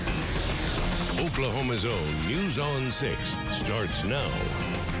Oklahoma's own News on 6 starts now.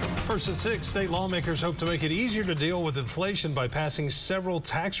 First at 6, state lawmakers hope to make it easier to deal with inflation by passing several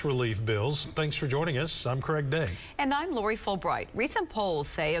tax relief bills. Thanks for joining us. I'm Craig Day. And I'm Lori Fulbright. Recent polls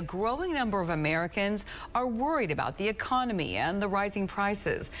say a growing number of Americans are worried about the economy and the rising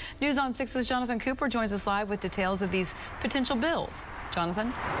prices. News on 6's Jonathan Cooper joins us live with details of these potential bills.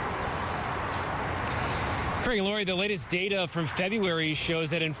 Jonathan? Craig and Lori, the latest data from February shows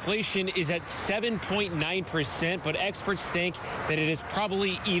that inflation is at 7.9%, but experts think that it is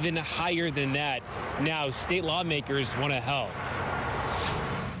probably even higher than that. Now, state lawmakers want to help.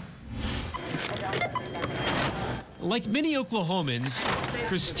 Like many Oklahomans,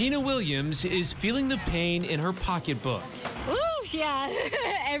 Christina Williams is feeling the pain in her pocketbook. Ooh, yeah,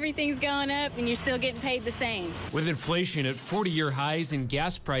 everything's going up and you're still getting paid the same. With inflation at 40-year highs and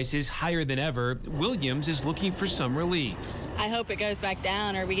gas prices higher than ever, Williams is looking for some relief. I hope it goes back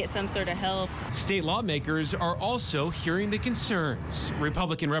down or we get some sort of help. State lawmakers are also hearing the concerns.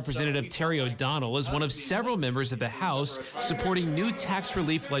 Republican Representative Terry O'Donnell is one of several members of the House supporting new tax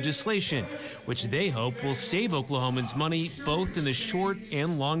relief legislation, which they hope will save Oklahomans money both in the short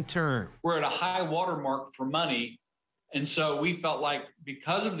and long term. We're at a high watermark for money. And so we felt like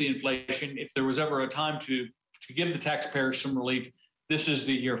because of the inflation, if there was ever a time to give the taxpayers some relief, this is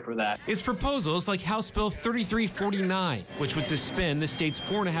the year for that. It's proposals like House Bill 3349, which would suspend the state's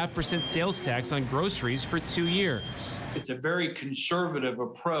 4.5% sales tax on groceries for 2 years. It's a very conservative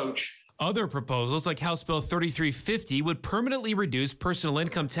approach. Other proposals like House Bill 3350 would permanently reduce personal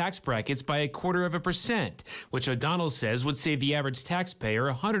income tax brackets by 0.25%, which O'Donnell says would save the average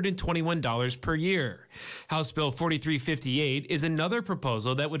taxpayer $121 per year. House Bill 4358 is another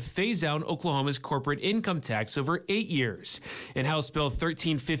proposal that would phase out Oklahoma's corporate income tax over 8 years. And House Bill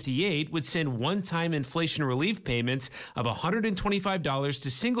 1358 would send one-time inflation relief payments of $125 to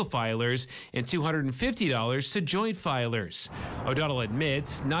single filers and $250 to joint filers. O'Donnell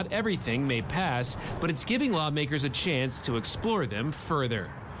admits not everything may pass, but it's giving lawmakers a chance to explore them further.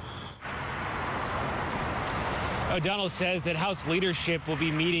 O'Donnell says that House leadership will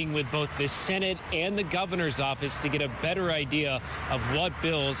be meeting with both the Senate and the governor's office to get a better idea of what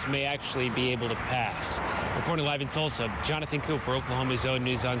bills may actually be able to pass. Reporting live in Tulsa, Jonathan Cooper, Oklahoma's own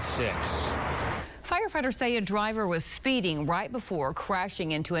News on 6. Firefighters say a driver was speeding right before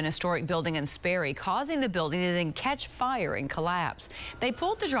crashing into an historic building in Sperry, causing the building to then catch fire and collapse. They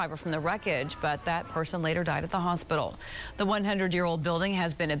pulled the driver from the wreckage, but that person later died at the hospital. The 100-year-old building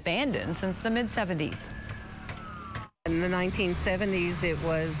has been abandoned since the mid-70s. In the 1970s, it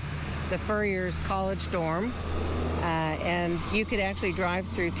was the Furrier's College dorm, and you could actually drive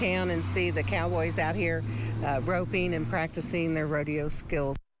through town and see the cowboys out here roping and practicing their rodeo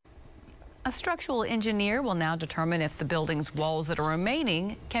skills. A structural engineer will now determine if the building's walls that are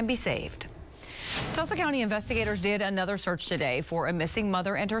remaining can be saved. Tulsa County investigators did another search today for a missing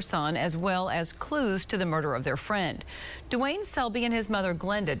mother and her son, as well as clues to the murder of their friend. Dwayne Selby and his mother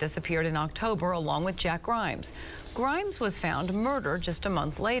Glenda disappeared in October along with Jack Grimes. Grimes was found murdered just a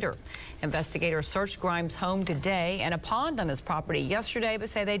month later. Investigators searched Grimes' home today and a pond on his property yesterday, but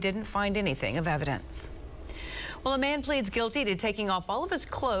say they didn't find anything of evidence. Well, a man pleads guilty to taking off all of his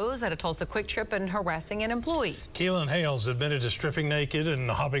clothes at a Tulsa Quick Trip and harassing an employee. Keelan Hales admitted to stripping naked and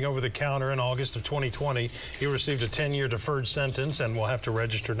hopping over the counter in August of 2020. He received a 10-year deferred sentence and will have to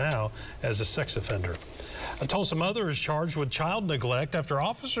register now as a sex offender. A Tulsa mother is charged with child neglect after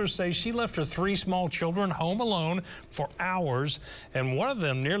officers say she left her 3 small children home alone for hours, and one of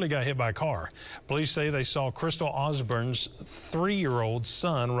them nearly got hit by a car. Police say they saw Crystal Osborne's 3-year-old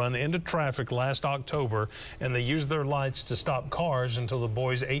son run into traffic last October, and they used their lights to stop cars until the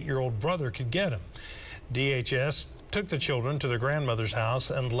boy's 8-year-old brother could get him. DHS took the children to their grandmother's house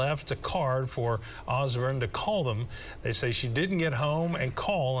and left a card for Osborne to call them. They say she didn't get home and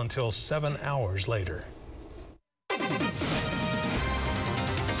call until 7 hours later.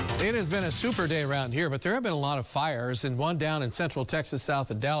 It has been a super day around here, but there have been a lot of fires, and one down in central Texas south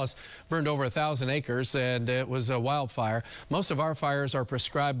of Dallas burned over 1,000 acres, and it was a wildfire. Most of our fires are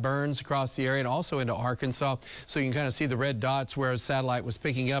prescribed burns across the area and also into Arkansas, so you can kind of see the red dots where a satellite was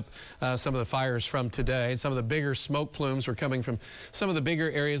picking up some of the fires from today. Some of the bigger smoke plumes were coming from some of the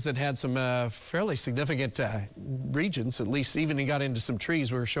bigger areas that had some fairly significant regions, at least even got into some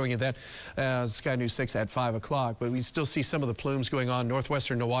trees. We were showing you that Sky News 6 at 5 o'clock, but we still see some of the plumes going on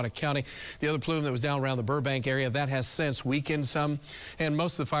northwestern Nowata County. The other plume that was down around the Burbank area, that has since weakened some, and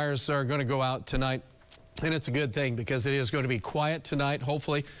most of the fires are going to go out tonight. And it's a good thing because it is going to be quiet tonight,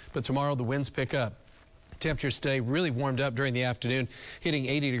 hopefully, but tomorrow the winds pick up. Temperatures today really warmed up during the afternoon, hitting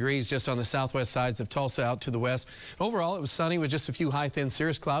 80 degrees just on the southwest sides of Tulsa out to the west. Overall, it was sunny with just a few high, thin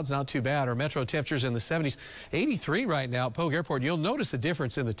cirrus clouds. Not too bad. Our metro temperatures in the 70s, 83 right now at Pogue Airport. You'll notice a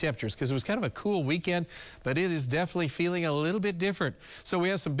difference in the temperatures because it was kind of a cool weekend, but it is definitely feeling a little bit different. So we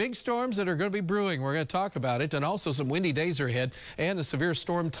have some big storms that are going to be brewing. We're going to talk about it, and also some windy days are ahead and a severe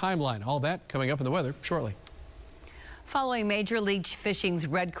storm timeline. All that coming up in the weather shortly. Following Major League Fishing's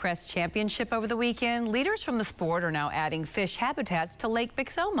Red Crest Championship over the weekend, leaders from the sport are now adding fish habitats to Lake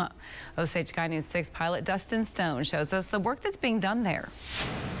Bixoma. Osage Sky News 6 pilot Dustin Stone shows us the work that's being done there.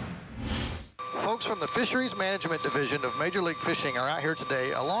 Folks from the Fisheries Management Division of Major League Fishing are out here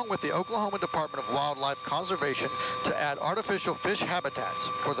today, along with the Oklahoma Department of Wildlife Conservation, to add artificial fish habitats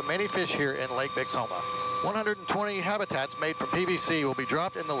for the many fish here in Lake Bixoma. 120 habitats made from PVC will be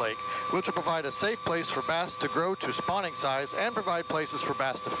dropped in the lake, which will provide a safe place for bass to grow to spawning size and provide places for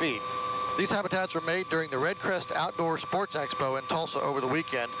bass to feed. These habitats were made during the Red Crest Outdoor Sports Expo in Tulsa over the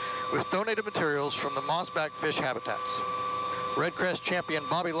weekend with donated materials from the Mossback Fish Habitats. Red Crest champion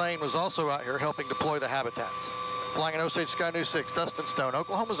Bobby Lane was also out here helping deploy the habitats. Flying in Osage Sky News 6, Dustin Stone,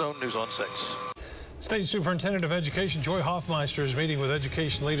 Oklahoma's own News on 6. State Superintendent of Education Joy Hoffmeister is meeting with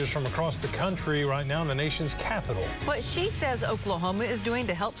education leaders from across the country right now in the nation's capital. What she says Oklahoma is doing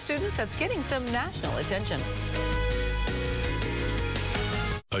to help students, that's getting some national attention.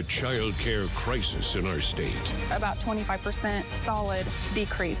 A child care crisis in our state. About 25% solid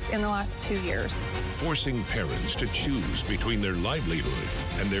decrease in the last 2 years. Forcing parents to choose between their livelihood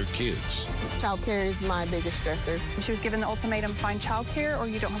and their kids. Childcare is my biggest stressor. She was given the ultimatum, find childcare or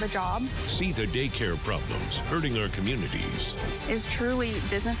you don't have a job. See the daycare problems hurting our communities. Is truly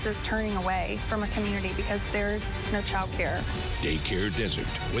businesses turning away from a community because there's no childcare. Daycare Desert,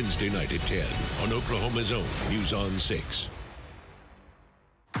 Wednesday night at 10 on Oklahoma's own News on 6.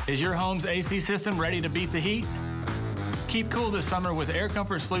 Is your home's AC system ready to beat the heat? Keep cool this summer with Air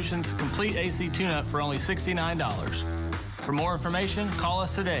Comfort Solutions Complete AC Tune-Up for only $69. For more information, call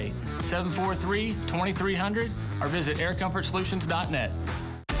us today, 743-2300, or visit aircomfortsolutions.net.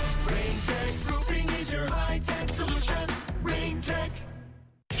 Rain-Tech Roofing is your high-tech solution. Rain-Tech.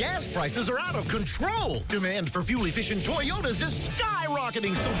 Gas prices are out of control. Demand for fuel-efficient Toyotas is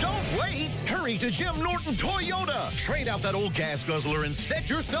skyrocketing, so don't wait. Hurry to Jim Norton Toyota. Trade out that old gas guzzler and set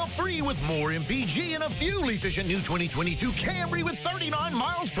yourself free with more MPG and a fuel-efficient new 2022 Camry with 39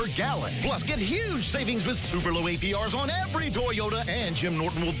 miles per gallon. Plus, get huge savings with super low APRs on every Toyota, and Jim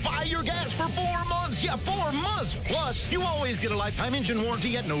Norton will buy your gas for 4 months. Yeah, 4 months. Plus, you always get a lifetime engine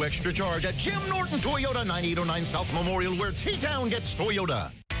warranty at no extra charge at Jim Norton Toyota, 9809 South Memorial, where T-Town gets Toyota.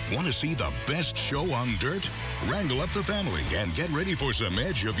 Want to see the best show on dirt? Wrangle up the family and get ready for some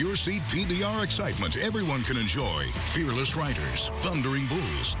edge of your seat PBR excitement everyone can enjoy. Fearless Riders, Thundering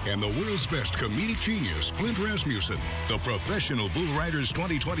Bulls, and the world's best comedic genius, Flint Rasmussen. The Professional Bull Riders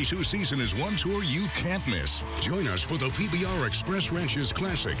 2022 season is one tour you can't miss. Join us for the PBR Express Ranches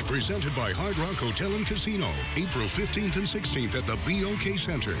Classic, presented by Hard Rock Hotel and Casino, April 15th and 16th at the BOK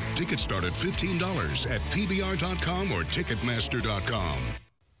Center. Tickets start at $15 at PBR.com or Ticketmaster.com.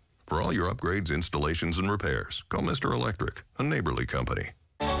 For all your upgrades, installations, and repairs, call Mr. Electric, a neighborly company.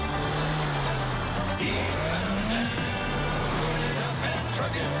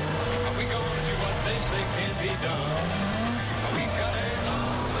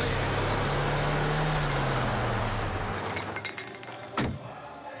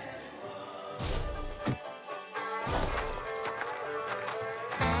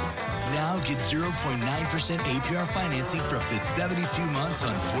 Now get 0.9% APR financing for up to 72 months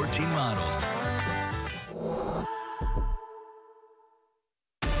on 14 models.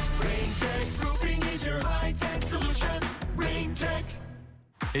 Rain-Tech Roofing is your high-tech solution. Rain-Tech.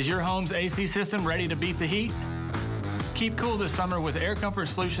 Is your home's AC system ready to beat the heat? Keep cool this summer with Air Comfort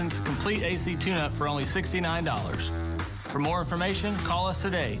Solutions Complete AC Tune-Up for only $69. For more information, call us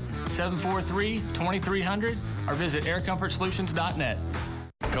today, 743-2300, or visit aircomfortsolutions.net.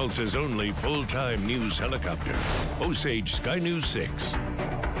 Tulsa's only full-time news helicopter, Osage Sky News 6.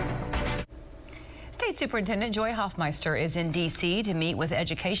 State Superintendent Joy Hoffmeister is in D.C. to meet with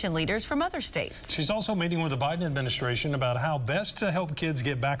education leaders from other states. She's also meeting with the Biden administration about how best to help kids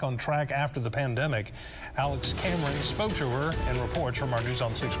get back on track after the pandemic. Alex Cameron spoke to her and reports from our News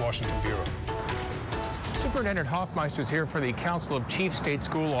on 6 Washington Bureau. Superintendent Hoffmeister is here for the Council of Chief State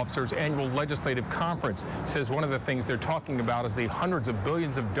School Officers annual legislative conference. Says one of the things they're talking about is the hundreds of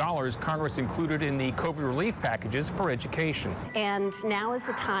billions of dollars Congress included in the COVID relief packages for education. And now is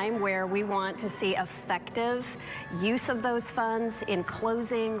the time where we want to see effective use of those funds in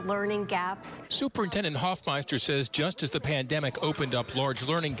closing learning gaps. Superintendent Hoffmeister says just as the pandemic opened up large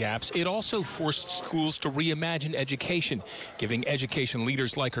learning gaps, it also forced schools to reimagine education, giving education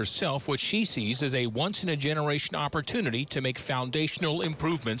leaders like herself what she sees as a once-in-a-generation opportunity to make foundational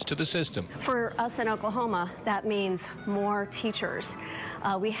improvements to the system. For us in Oklahoma, that means more teachers.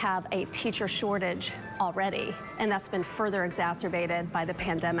 We have a teacher shortage already, and that's been further exacerbated by the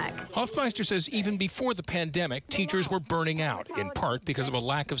pandemic. Hoffmeister says even before the pandemic, teachers were burning out, in part because of a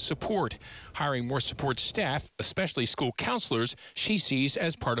lack of support. Hiring more support staff, especially school counselors, she sees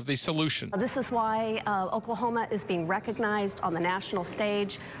as part of the solution. This is why Oklahoma is being recognized on the national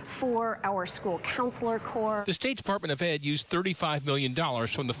stage for our school counselor corps. The State Department of Ed used $35 million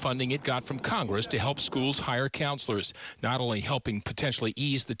from the funding it got from Congress to help schools hire counselors, not only helping potentially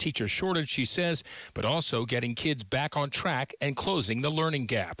ease the teacher shortage, she says, but also getting kids back on track and closing the learning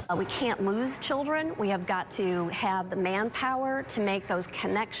gap. We can't lose children. We have got to have the manpower to make those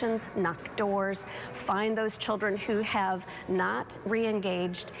connections, knock doors, find those children who have not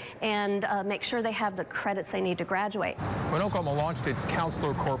re-engaged, and make sure they have the credits they need to graduate. When Oklahoma launched its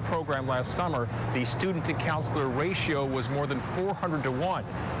Counselor Corps program last summer, the student-to-counselor ratio was more than 400 to 1.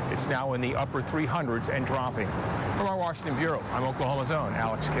 It's now in the upper 300s and dropping. From our Washington Bureau, I'm Oklahoma's own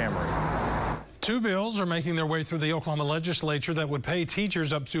Alex Camry. Two bills are making their way through the Oklahoma legislature that would pay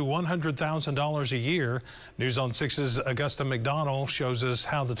teachers up to $100,000 a year. News on 6's Augusta McDonald shows us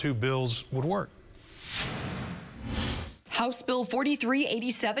how the two bills would work. House Bill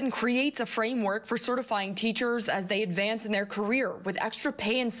 4387 creates a framework for certifying teachers as they advance in their career with extra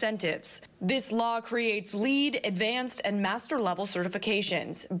pay incentives. This law creates lead, advanced, and master level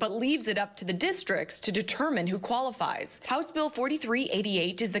certifications, but leaves it up to the districts to determine who qualifies. House Bill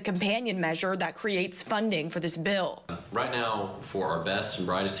 4388 is the companion measure that creates funding for this bill. Right now, for our best and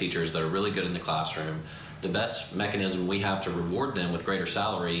brightest teachers that are really good in the classroom, the best mechanism we have to reward them with greater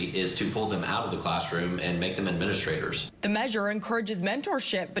salary is to pull them out of the classroom and make them administrators. The measure encourages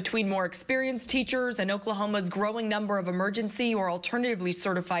mentorship between more experienced teachers and Oklahoma's growing number of emergency or alternatively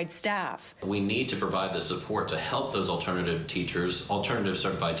certified staff. We need to provide the support to help those alternative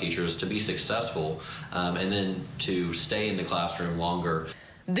certified teachers to be successful and then to stay in the classroom longer.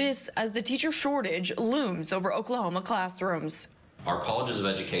 This as the teacher shortage looms over Oklahoma classrooms. Our colleges of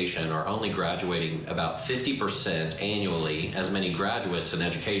education are only graduating about 50% annually as many graduates in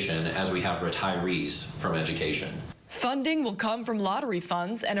education as we have retirees from education. Funding will come from lottery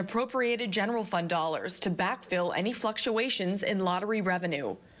funds and appropriated general fund dollars to backfill any fluctuations in lottery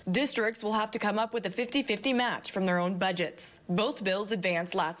revenue. Districts will have to come up with a 50-50 match from their own budgets. Both bills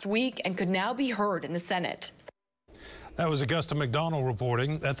advanced last week and could now be heard in the Senate. That was Augusta McDonald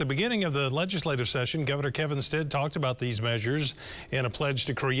reporting. At the beginning of the legislative session, Governor Kevin Stitt talked about these measures in a pledge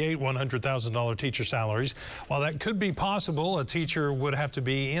to create $100,000 teacher salaries. While that could be possible, a teacher would have to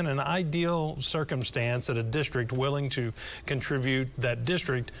be in an ideal circumstance at a district willing to contribute that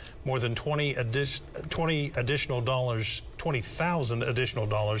district more than $20,000 additional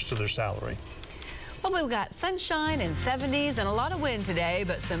dollars to their salary. Well, we've got sunshine and 70s and a lot of wind today,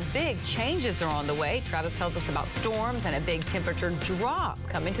 but some big changes are on the way. Travis tells us about storms and a big temperature drop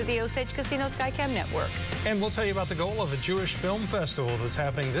coming to the Osage Casino Skycam network. And we'll tell you about the goal of a Jewish film festival that's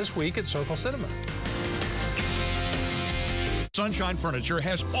happening this week at Circle Cinema. Sunshine Furniture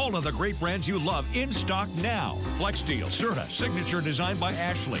has all of the great brands you love in stock now. FlexSteel, Serta, Signature designed by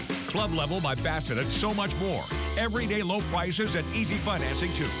Ashley, Club Level by Bassett, and so much more. Everyday low prices and easy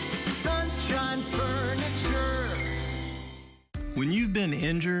financing too. Sunshine Furniture. When you've been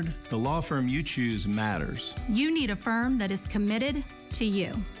injured, the law firm you choose matters. You need a firm that is committed to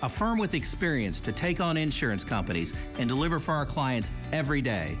you. A firm with experience to take on insurance companies and deliver for our clients every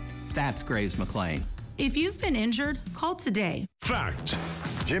day. That's Graves McLean. If you've been injured, call today. Fact.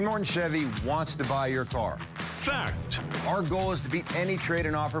 Jim Norton Chevy wants to buy your car. Fact. Our goal is to beat any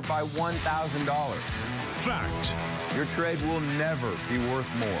trade-in offer by $1,000. Fact. Your trade will never be worth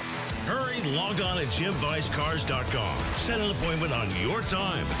more. Hurry, log on at JimBuysCars.com. Set an appointment on your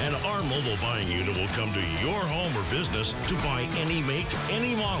time, and our mobile buying unit will come to your home or business to buy any make,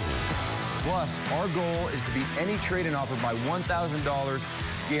 any model. Plus, our goal is to beat any trade-in offer by $1,000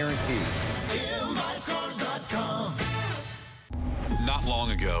 guaranteed. JimBuysCars.com. Not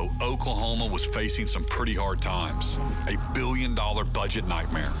long ago, Oklahoma was facing some pretty hard times. A billion-dollar budget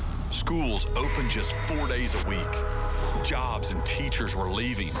nightmare. Schools open just 4 days a week. Jobs and teachers were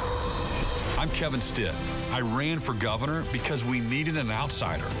leaving. I'm Kevin Stitt. I ran for governor because we needed an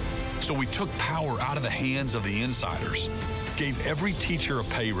outsider. So we took power out of the hands of the insiders, gave every teacher a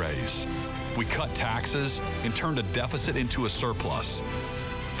pay raise. We cut taxes and turned a deficit into a surplus.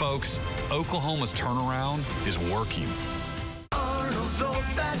 Folks, Oklahoma's turnaround is working. Arnold's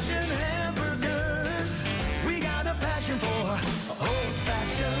old-fashioned hamburgers. We got a passion for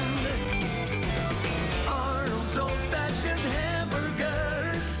old-fashioned. Arnold's old-fashioned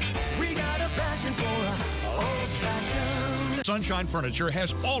hamburgers. We got a passion for old-fashioned. Sunshine Furniture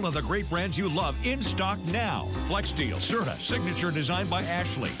has all of the great brands you love in stock now. FlexSteel, Serta, Signature Design by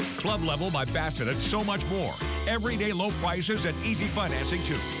Ashley, Club Level by Bassett, and so much more. Everyday low prices and easy financing,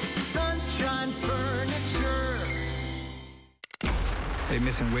 too. Sunshine Furniture. A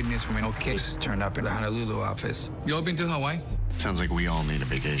missing witness from an old case turned up in the Honolulu office. You all been to Hawaii? Sounds like we all need a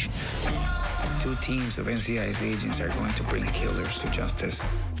vacation. 2 teams of NCIS agents are going to bring killers to justice.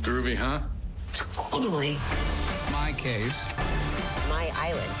 Groovy, huh? Totally. My case. My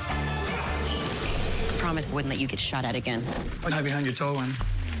island. I promise wouldn't let you get shot at again. What have behind your toe one?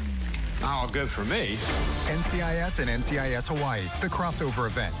 Oh, good for me. NCIS and NCIS Hawaii, the crossover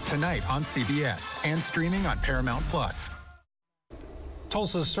event, tonight on CBS and streaming on Paramount+.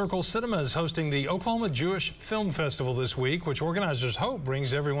 Tulsa's Circle Cinema is hosting the Oklahoma Jewish Film Festival this week, which organizers hope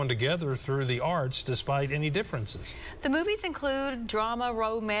brings everyone together through the arts despite any differences. The movies include drama,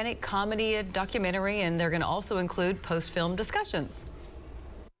 romantic, comedy, a documentary, and they're going to also include post-film discussions.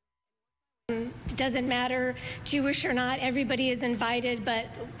 It doesn't matter Jewish or not, everybody is invited, but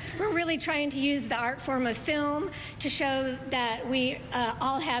we're really trying to use the art form of film to show that we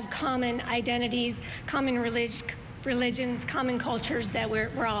all have common identities, common religions, common cultures, that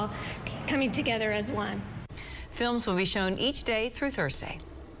we're all coming together as one. Films will be shown each day through Thursday.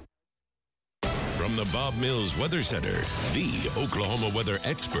 From the Bob Mills Weather Center, the Oklahoma weather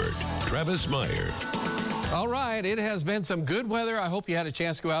expert, Travis Meyer. All right, it has been some good weather. I hope you had a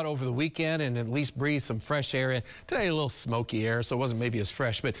chance to go out over the weekend and at least breathe some fresh air. Today, a little smoky air, so it wasn't maybe as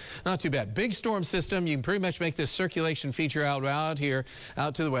fresh, but not too bad. Big storm system. You can pretty much make this circulation feature out here,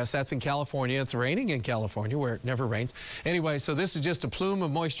 out to the west. That's in California. It's raining in California, where it never rains. Anyway, so this is just a plume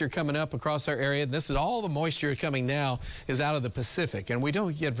of moisture coming up across our area. This is all the moisture coming now is out of the Pacific, and we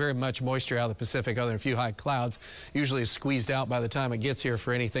don't get very much moisture out of the Pacific other than a few high clouds. Usually it's squeezed out by the time it gets here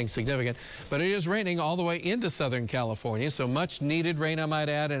for anything significant, but it is raining all the way into Southern California, so much needed rain, I might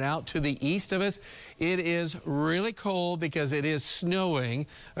add. And out to the east of us, it is really cold because it is snowing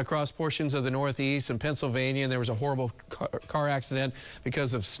across portions of the Northeast and Pennsylvania, and there was a horrible car accident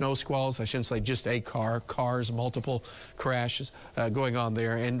because of snow squalls. I shouldn't say just a car, cars, multiple crashes going on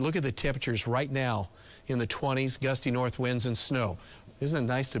there. And look at the temperatures right now in the 20s, gusty north winds and snow. Isn't it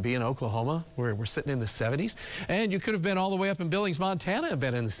nice to be in Oklahoma where we're sitting in the 70s? And you could have been all the way up in Billings, Montana, and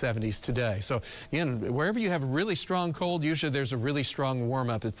been in the 70s today. So, again, wherever you have really strong cold, usually there's a really strong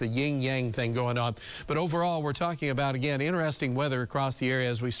warm-up. It's the yin-yang thing going on. But overall, we're talking about, again, interesting weather across the area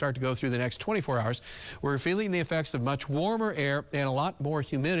as we start to go through the next 24 hours. We're feeling the effects of much warmer air, and a lot more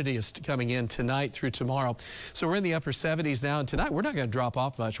humidity is coming in tonight through tomorrow. So we're in the upper 70s now, and tonight we're not going to drop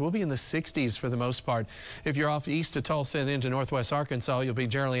off much. We'll be in the 60s for the most part. If you're off east of Tulsa and into northwest Arkansas, you'll be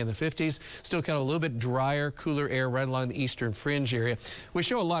generally in the 50s. Still kind of a little bit drier, cooler air right along the eastern fringe area. We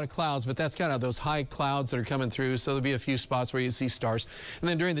show a lot of clouds, but that's kind of those high clouds that are coming through, so there'll be a few spots where you see stars. And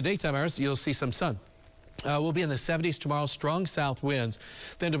then during the daytime hours, you'll see some sun. We'll be in the 70s tomorrow, strong south winds.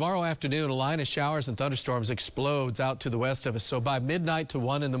 Then tomorrow afternoon, a line of showers and thunderstorms explodes out to the west of us. So by midnight to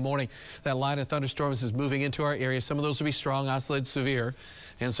 1 in the morning, that line of thunderstorms is moving into our area. Some of those will be strong, isolated, severe.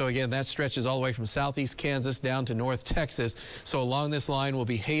 And so, again, that stretches all the way from southeast Kansas down to north Texas. So along this line will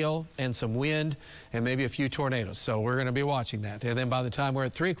be hail and some wind and maybe a few tornadoes. So we're going to be watching that. And then by the time we're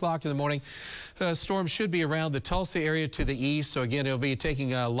at 3 o'clock in the morning, storms should be around the Tulsa area to the east. So, again, it'll be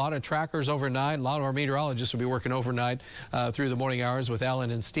taking a lot of trackers overnight. A lot of our meteorologists will be working overnight through the morning hours with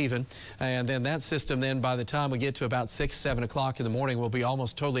Alan and Stephen. And then that system, then by the time we get to about 6, 7 o'clock in the morning, will be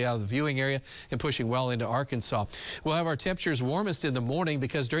almost totally out of the viewing area and pushing well into Arkansas. We'll have our temperatures warmest in the morning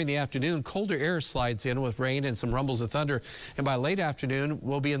because during the afternoon, colder air slides in with rain and some rumbles of thunder. And by late afternoon,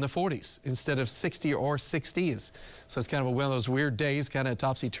 we'll be in the 40s instead of 60 or 60s. So it's kind of one of those weird days, kind of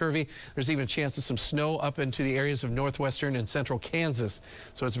topsy-turvy. There's even a chance of some snow up into the areas of northwestern and central Kansas.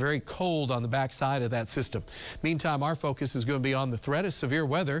 So it's very cold on the backside of that system. Meantime, our focus is going to be on the threat of severe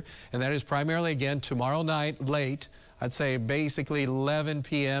weather, and that is primarily, again, tomorrow night late. I'd say basically 11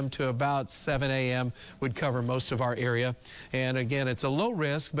 p.m. to about 7 a.m. would cover most of our area. And again, it's a low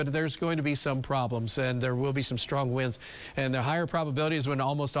risk, but there's going to be some problems, and there will be some strong winds. And the higher probability is when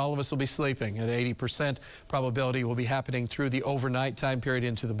almost all of us will be sleeping. At 80% probability will be happening through the overnight time period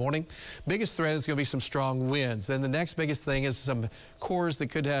into the morning. Biggest threat is going to be some strong winds. Then the next biggest thing is some cores that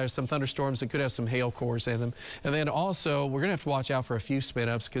could have some thunderstorms that could have some hail cores in them. And then also, we're going to have to watch out for a few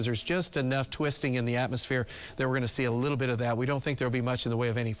spin-ups because there's just enough twisting in the atmosphere that we're going to see a little bit of that. We don't think there'll be much in the way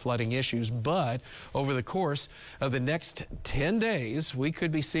of any flooding issues, but over the course of the next 10 days, we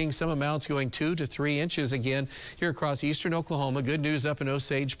could be seeing some amounts going 2 to 3 inches again here across eastern Oklahoma. Good news up in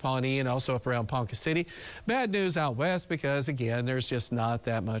Osage, Pawnee, and also up around Ponca City. Bad news out west because, again, there's just not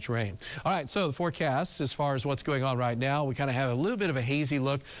that much rain. All right, so the forecast as far as what's going on right now, we kind of have a little bit of a hazy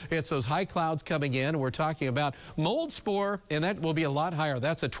look. It's those high clouds coming in. We're talking about mold spore, and that will be a lot higher.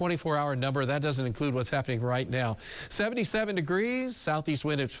 That's a 24-hour number. That doesn't include what's happening right now. 77 degrees, southeast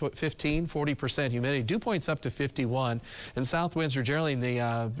wind at 15, 40% humidity. Dew points up to 51, and south winds are generally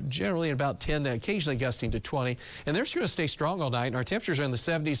in about 10, occasionally gusting to 20. And they're just going to stay strong all night. And our temperatures are in the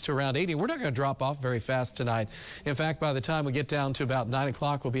 70s to around 80. We're not going to drop off very fast tonight. In fact, by the time we get down to about 9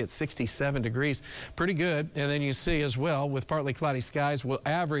 o'clock, we'll be at 67 degrees. Pretty good. And then you see as well, with partly cloudy skies, we'll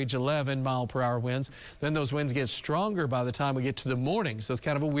average 11 mile-per-hour winds. Then those winds get stronger by the time we get to the morning. So it's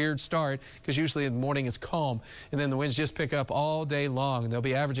kind of a weird start because usually in the morning it's calm. And then the winds just pick up all day long. They'll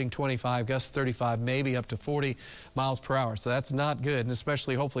be averaging 25, gusts 35, maybe up to 40 miles per hour. So that's not good, and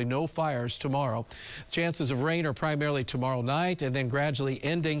especially hopefully no fires tomorrow. Chances of rain are primarily tomorrow night and then gradually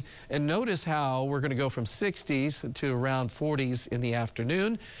ending. And notice how we're going to go from 60s to around 40s in the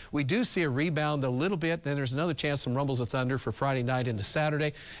afternoon. We do see a rebound a little bit. Then there's another chance some rumbles of thunder for Friday night into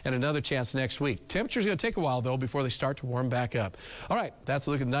Saturday, and another chance next week. Temperature's going to take a while, though, before they start to warm back up. All right, that's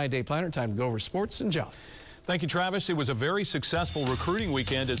a look at the 9-day planner. Time to go over sports. And John. Thank you, Travis. It was a very successful recruiting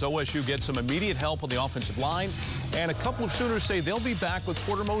weekend as OSU gets some immediate help on the offensive line. And a couple of Sooners say they'll be back with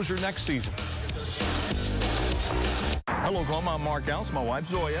Porter Moser next season. Hello, Oklahoma. I'm Mark Dallas. My wife,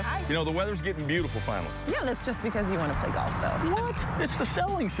 Zoya. Hi. You know, the weather's getting beautiful finally. Yeah, that's just because you want to play golf, though. What? It's the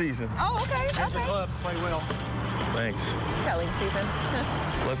selling season. Oh, okay. The clubs play well. Thanks. Selling season.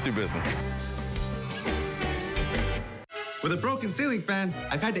 Let's do business. With a broken ceiling fan,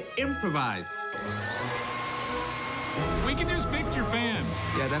 I've had to improvise. We can just fix your fan.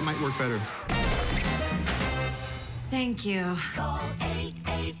 Yeah, that might work better. Thank you. Call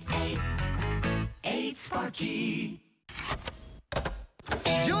 888-8-SPARKY.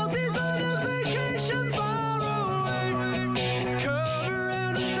 Josie's on a vacation far away. Come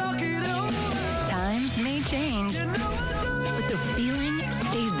around and talk it over. Times may change, but the feeling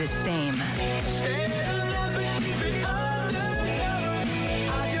stays the same.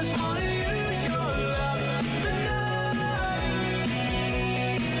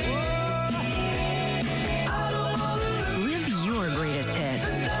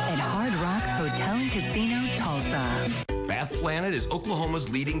 Casino Tulsa. Bath Planet is Oklahoma's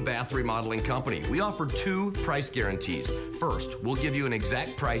leading bath remodeling company. We offer 2 price guarantees. First, we'll give you an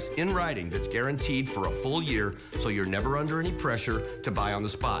exact price in writing that's guaranteed for a full year, so you're never under any pressure to buy on the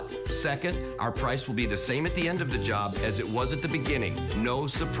spot. Second, our price will be the same at the end of the job as it was at the beginning. No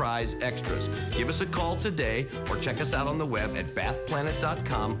surprise extras. Give us a call today or check us out on the web at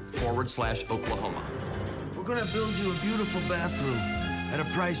bathplanet.com/Oklahoma. We're gonna build you a beautiful bathroom at a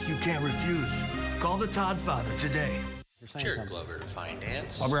price you can't refuse. Call the Todd Father today. Jared Glover to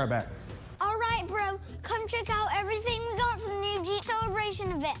finance. I'll be right back. All right, bro. Come check out everything we got for the new Jeep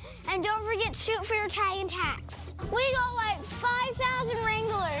Celebration event. And don't forget to shoot for your tag and tax. We got like 5,000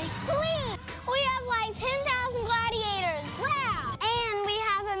 Wranglers. Sweet! We have like 10,000 Gladiators. Wow! And we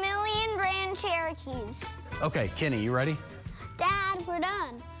have 1 million Grand Cherokees. Okay, Kenny, you ready? Dad, we're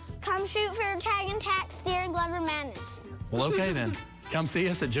done. Come shoot for your tag and tax during Glover Madness. Well, okay then. Come see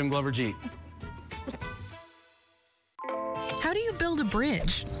us at Jim Glover Jeep. How do you build a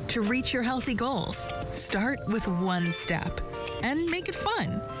bridge to reach your healthy goals? Start with one step and make it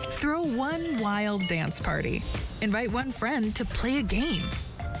fun. Throw one wild dance party. Invite one friend to play a game.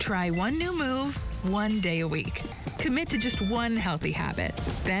 Try one new move 1 day a week. Commit to just one healthy habit.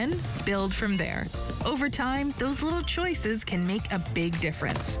 Then build from there. Over time, those little choices can make a big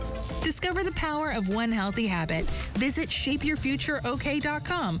difference. Discover the power of one healthy habit. Visit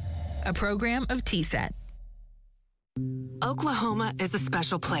shapeyourfutureok.com, a program of TSET. Oklahoma is a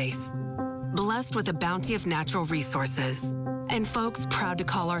special place, blessed with a bounty of natural resources, and folks proud to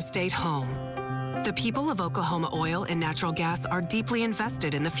call our state home. The people of Oklahoma Oil and Natural Gas are deeply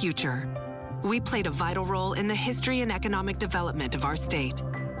invested in the future. We played a vital role in the history and economic development of our state.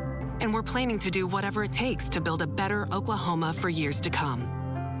 And we're planning to do whatever it takes to build a better Oklahoma for years to come.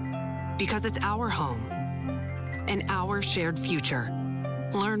 Because it's our home and our shared future.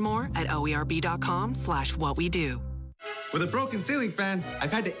 Learn more at oerb.com/whatwedo. With a broken ceiling fan,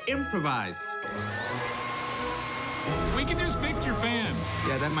 I've had to improvise. We can just fix your fan.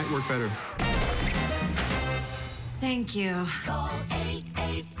 Yeah, that might work better. Thank you. Call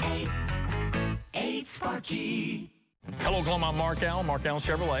 888-8-SPARKY. Hello, Oklahoma. I'm Mark Allen, Mark Allen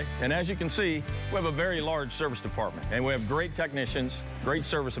Chevrolet. And as you can see, we have a very large service department. And we have great technicians, great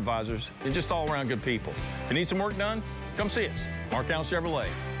service advisors, and just all around good people. If you need some work done, come see us. Mark Allen Chevrolet.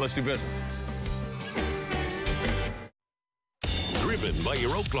 Let's do business. Driven by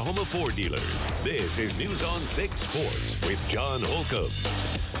your Oklahoma Ford dealers, this is News on 6 Sports with John Holcomb.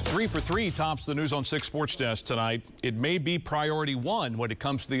 3 for 3 tops the News on 6 Sports desk tonight. It may be priority one when it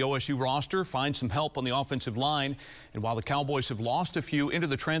comes to the OSU roster. Find some help on the offensive line. And while the Cowboys have lost a few into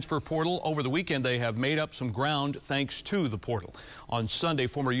the transfer portal over the weekend, they have made up some ground thanks to the portal. On Sunday,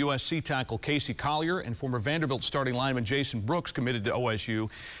 former USC tackle Casey Collier and former Vanderbilt starting lineman Jason Brooks committed to OSU.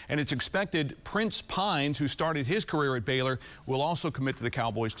 And it's expected Prince Pines, who started his career at Baylor, will also commit to the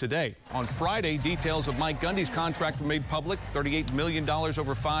Cowboys today. On Friday, details of Mike Gundy's contract were made public, $38 million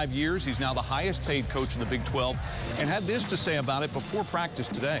over 5 years. He's now the highest paid coach in the Big 12 and had this to say about it before practice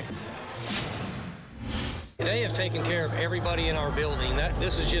today. They have taken care of everybody in our building.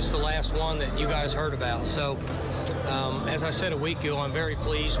 This is just the last one that you guys heard about. So, as I said a week ago, I'm very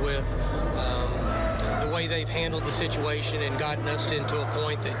pleased with the way they've handled the situation and gotten us into a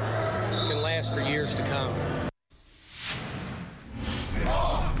point that can last for years to come.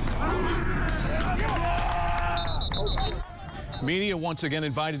 Media once again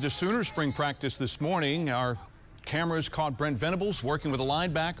invited to Sooner spring practice this morning. Our cameras caught Brent Venables working with the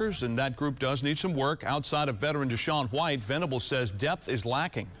linebackers, and that group does need some work. Outside of veteran Deshaun White, Venables says depth is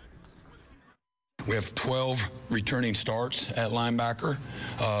lacking. We have 12 returning starts at linebacker,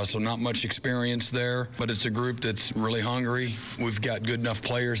 so not much experience there, but it's a group that's really hungry. We've got good enough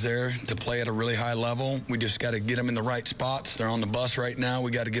players there to play at a really high level. We just got to get them in the right spots. They're on the bus right now.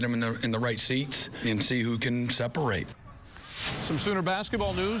 We got to get them in the right seats and see who can separate. Some Sooner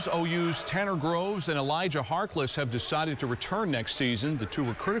basketball news. OU's Tanner Groves and Elijah Harkless have decided to return next season. The two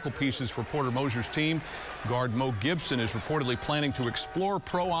were critical pieces for Porter Moser's team. Guard Mo Gibson is reportedly planning to explore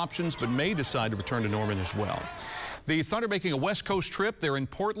pro options, but may decide to return to Norman as well. The Thunder making a West Coast trip. They're in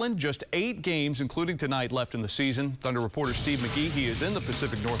Portland. Just 8 games, including tonight, left in the season. Thunder reporter Steve McGehee is in the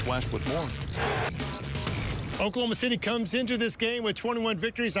Pacific Northwest with more. Oklahoma City comes into this game with 21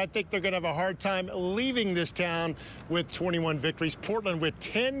 victories. I think they're going to have a hard time leaving this town with 21 victories. Portland with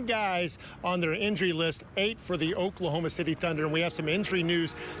 10 guys on their injury list, 8 for the Oklahoma City Thunder. And we have some injury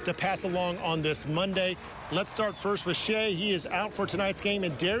news to pass along on this Monday. Let's start first with Shea. He is out for tonight's game,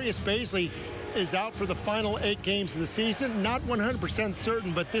 and Darius Baisley is out for the final 8 games of the season. Not 100%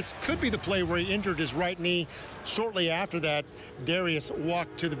 certain, but this could be the play where he injured his right knee. Shortly after that, Darius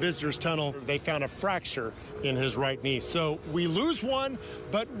walked to the visitors' tunnel. They found a fracture in his right knee. So we lose one,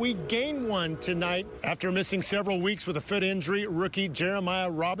 but we gain one tonight. After missing several weeks with a foot injury, rookie Jeremiah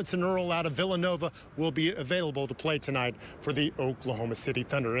Robinson-Earl out of Villanova will be available to play tonight for the Oklahoma City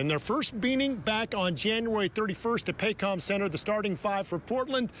Thunder. In their first beating back on January 31st at Paycom Center, the starting 5 for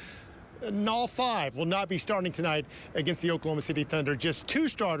Portland, and all 5 will not be starting tonight against the Oklahoma City Thunder. Just 2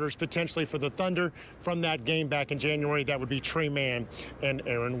 starters potentially for the Thunder from that game back in January. That would be Trey Mann and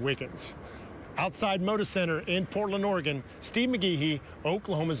Aaron Wiggins. Outside Moda Center in Portland, Oregon, Steve McGehee,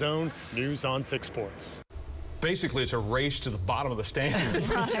 Oklahoma's own News on 6 Sports. Basically, it's a race to the bottom of the standings.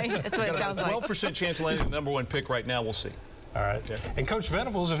 Right, that's what it sounds like. 12% chance of landing the #1 pick right now. We'll see. All right. Yeah. And Coach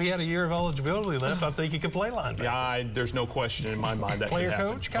Venables, if he had a year of eligibility left, I think he could play linebacker. Yeah, there's no question in my mind that player could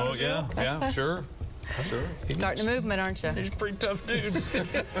happen. coach kind of yeah, yeah, sure. Sure. Starting a movement, aren't you? He's a pretty tough dude.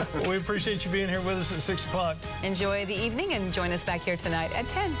 Well, we appreciate you being here with us at 6 o'clock. Enjoy the evening and join us back here tonight at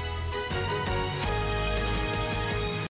 10.